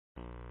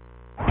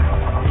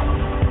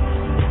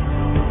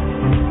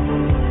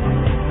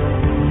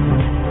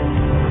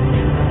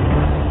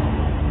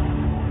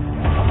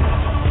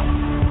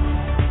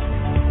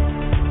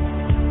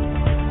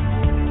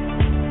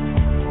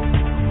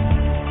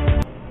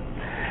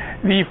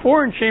The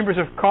foreign chambers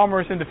of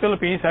commerce in the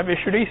Philippines have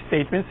issued a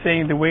statement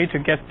saying the way to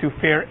get to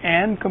fair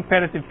and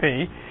competitive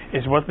pay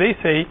is what they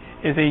say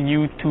is a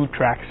new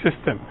two-track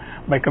system.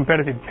 By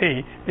competitive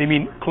pay, they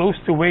mean close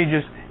to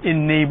wages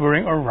in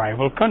neighboring or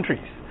rival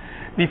countries.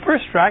 The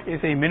first track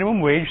is a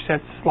minimum wage set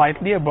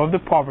slightly above the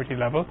poverty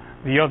level.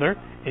 The other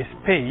is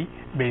pay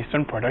based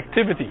on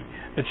productivity.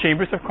 The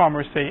chambers of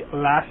commerce say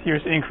last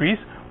year's increase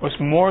was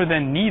more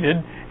than needed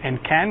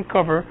and can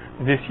cover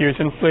this year's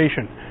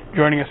inflation.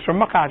 Joining us from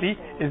Makati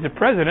is the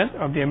president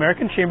of the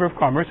American Chamber of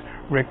Commerce,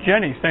 Rhicke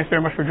Jennings. Thanks very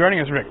much for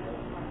joining us, Rhicke.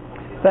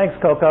 Thanks,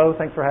 Coco.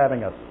 Thanks for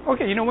having us.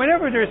 Okay,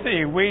 whenever there's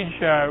a wage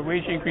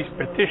increase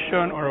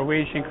petition or a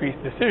wage increase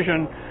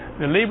decision,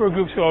 the labor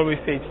groups will always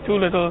say it's too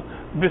little.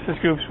 Business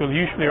groups will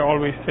usually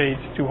always say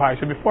it's too high.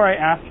 So before I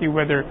ask you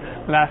whether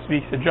last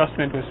week's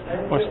adjustment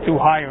was too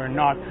high or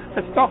not,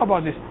 let's talk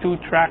about this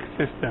two-track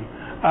system.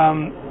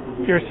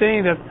 You're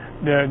saying that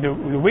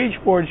the wage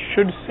board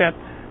should set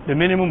the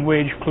minimum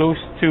wage close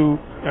to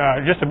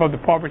just above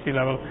the poverty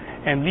level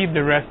and leave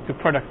the rest to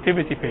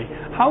productivity pay.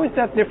 How is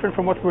that different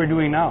from what we're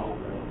doing now?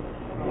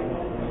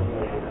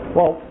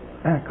 Well,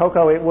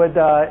 Coco, it would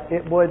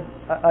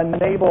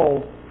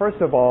enable, first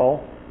of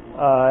all,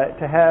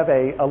 to have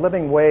a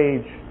living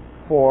wage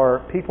for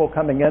people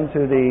coming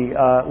into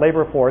the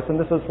labor force, and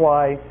this is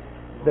why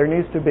there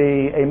needs to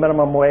be a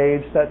minimum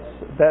wage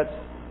that's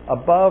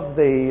above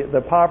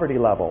the poverty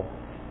level.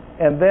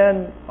 And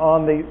then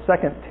on the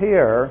second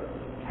tier,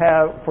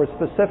 have for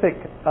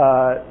specific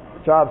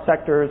job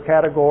sectors,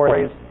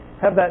 categories,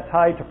 have that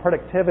tied to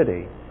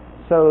productivity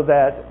so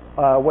that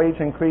wage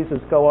increases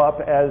go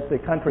up as the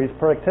country's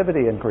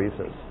productivity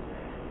increases.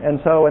 And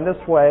so in this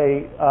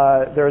way,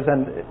 there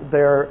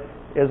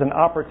is an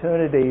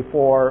opportunity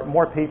for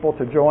more people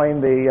to join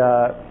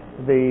the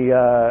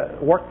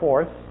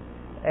workforce,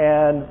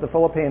 and the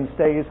Philippines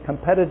stays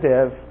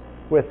competitive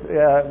with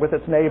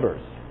its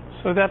neighbors.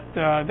 So that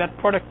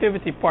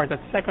productivity part, that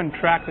second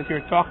track that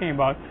you're talking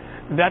about,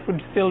 that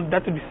would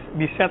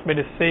be set by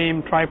the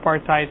same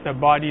tripartite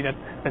body that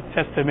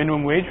sets the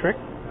minimum wage, Rhicke?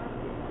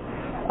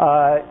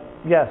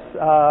 Yes.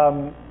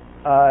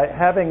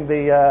 Having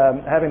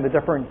the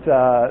different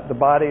the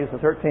bodies, the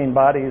 13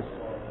 bodies,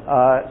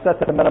 set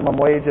the minimum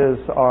wages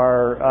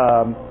are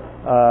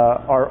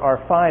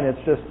fine.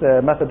 It's just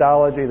the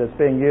methodology that's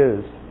being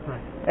used. Right.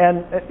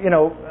 And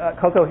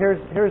Coco,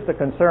 here's the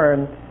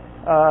concern.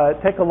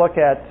 Take a look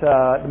at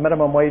the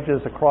minimum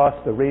wages across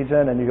the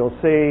region, and you'll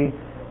see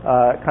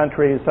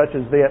countries such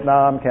as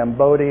Vietnam,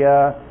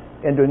 Cambodia,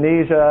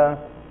 Indonesia.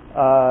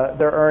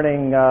 They're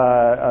earning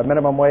a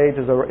minimum wage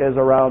is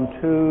around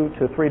 $2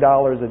 to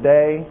 $3 a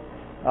day.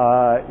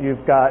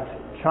 You've got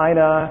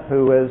China,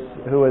 who is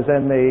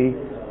in the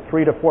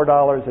 $3 to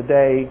 $4 a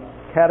day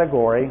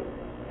category,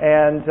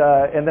 and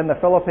then the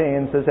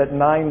Philippines is at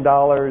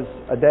 $9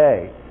 a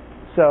day.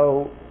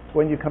 So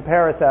when you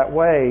compare it that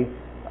way,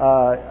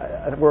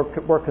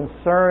 we're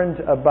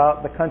concerned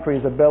about the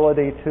country's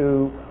ability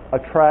to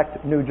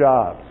attract new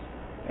jobs.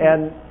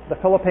 And the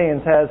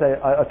Philippines has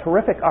a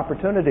terrific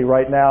opportunity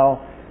right now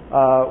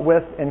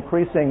with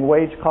increasing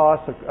wage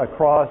costs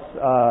across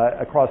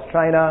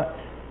China,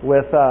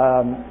 with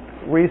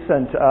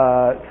recent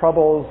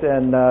troubles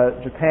in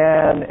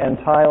Japan and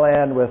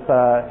Thailand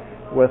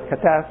with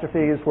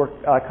catastrophes where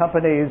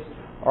companies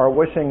are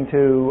wishing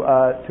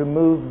to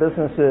move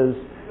businesses,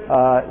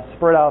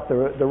 spread out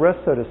the risk,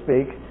 so to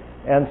speak.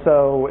 And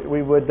so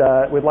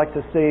we'd like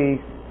to see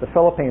the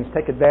Philippines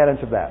take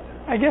advantage of that.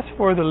 I guess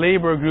for the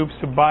labor groups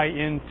to buy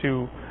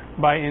into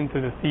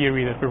the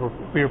theory that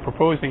we're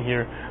proposing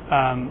here,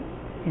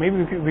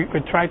 maybe we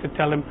could try to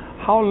tell them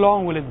how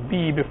long will it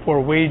be before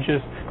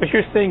wages, because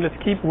you're saying let's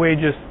keep wage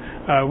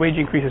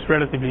increases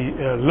relatively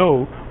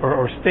low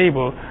or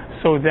stable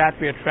so that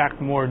we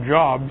attract more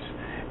jobs.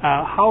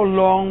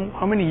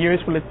 How many years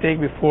will it take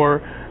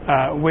before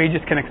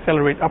wages can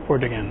accelerate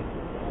upward again?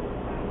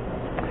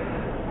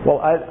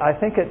 Well, I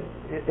think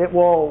it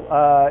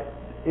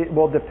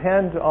will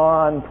depend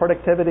on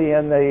productivity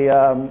in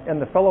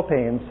the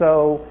Philippines.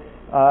 So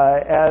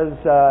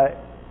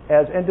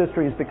as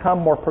industries become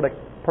more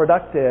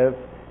productive,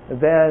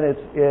 then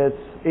it's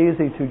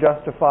easy to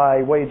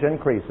justify wage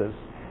increases,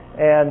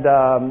 and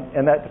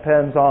that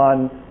depends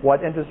on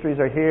what industries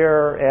are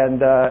here.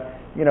 And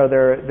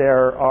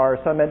there are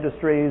some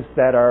industries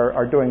that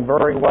are doing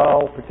very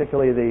well,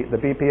 particularly the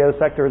BPO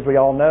sector, as we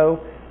all know,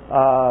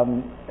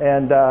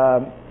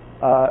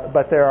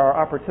 but there are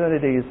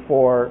opportunities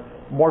for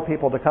more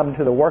people to come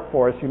into the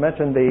workforce. You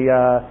mentioned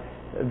the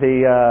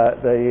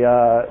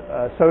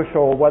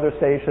social weather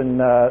station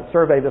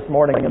survey this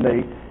morning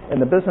in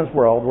the business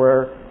world,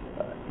 where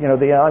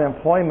the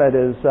unemployment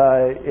is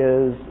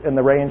in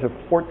the range of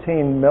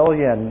 14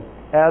 million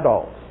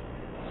adults.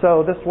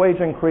 So this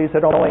wage increase,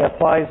 it only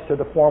applies to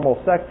the formal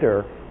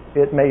sector.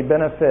 It may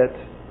benefit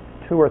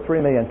 2 or 3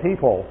 million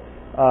people.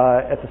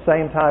 At the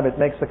same time, it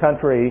makes the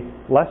country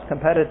less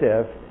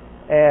competitive,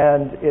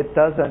 and it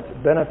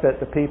doesn't benefit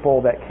the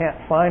people that can't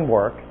find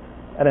work.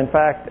 And in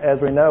fact, as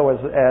we know, as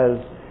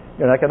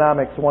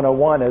Economics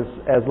 101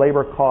 as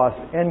labor costs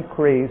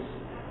increase,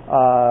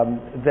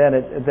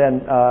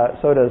 then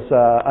so does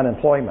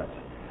unemployment.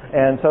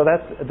 And so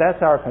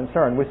that's our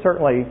concern. We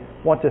certainly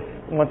want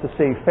to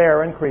see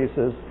fair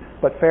increases,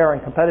 but fair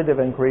and competitive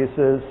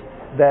increases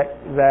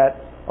that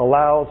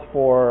allows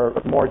for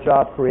more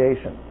job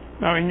creation.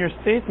 Now, in your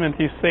statement,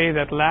 you say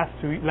that last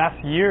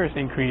year's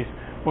increase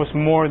was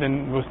more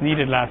than was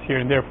needed last year,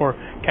 and therefore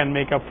can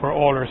make up for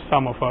all or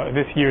some of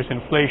this year's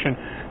inflation.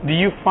 Do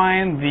you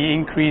find the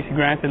increase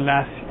granted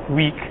last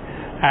week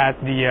at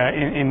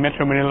in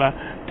Metro Manila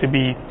to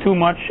be too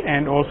much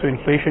and also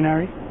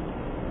inflationary?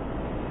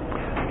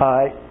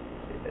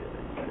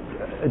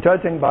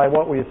 Judging by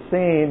what we've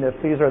seen, if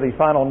these are the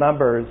final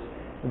numbers,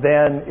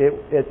 then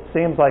it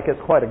seems like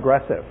it's quite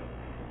aggressive.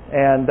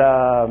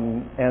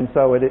 And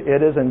so it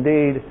is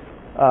indeed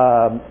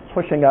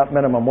pushing up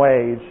minimum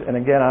wage. And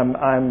again,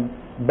 I'm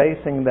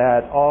basing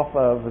that off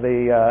of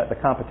the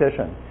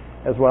competition,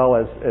 as well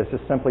as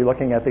just simply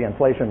looking at the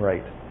inflation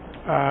rate.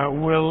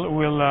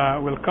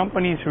 Will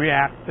companies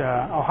react,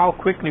 or how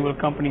quickly will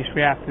companies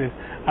react to this?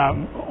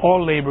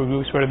 All labor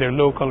groups, whether they're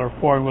local or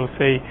foreign, will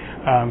say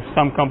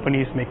some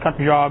companies may cut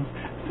jobs,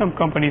 some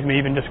companies may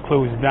even just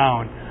close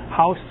down.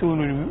 How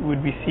soon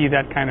would we see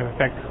that kind of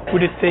effect?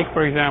 Would it take,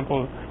 for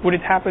example, would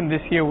it happen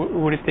this year?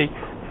 Would it take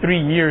 3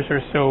 years or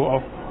so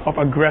of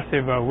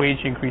aggressive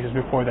wage increases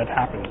before that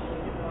happens?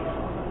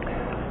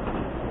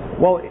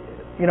 Well,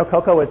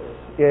 Coco,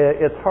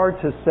 it's hard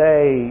to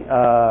say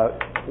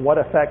what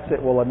effects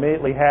it will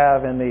immediately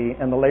have in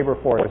the labor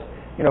force.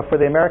 For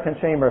the American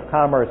Chamber of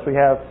Commerce, we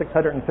have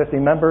 650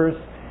 members,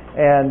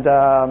 and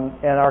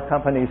our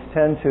companies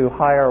tend to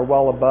hire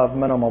well above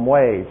minimum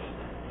wage.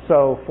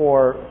 So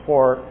for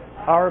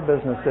our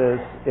businesses,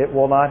 it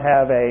will not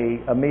have a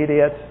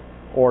immediate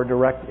or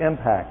direct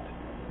impact.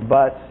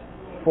 But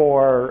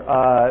for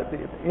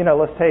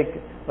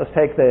let's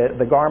take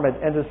the garment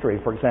industry,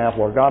 for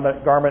example, or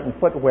garment and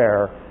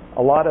footwear.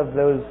 A lot of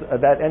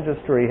that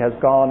industry has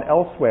gone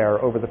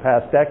elsewhere over the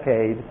past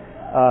decade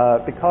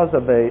because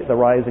of the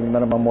rising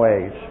minimum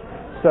wage.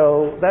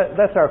 So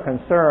that's our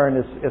concern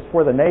is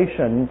for the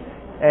nation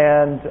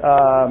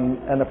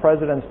and the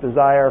President's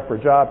desire for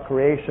job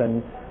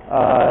creation.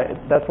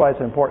 That's why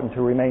it's important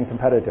to remain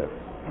competitive.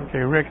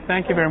 Okay, Rick,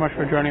 thank you very much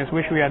for joining us.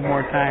 Wish we had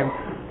more time.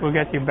 We'll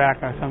get you back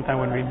sometime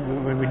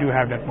when we do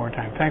have that more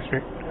time. Thanks,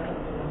 Rick.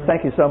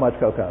 Thank you so much,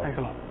 Coco. Thanks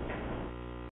a lot.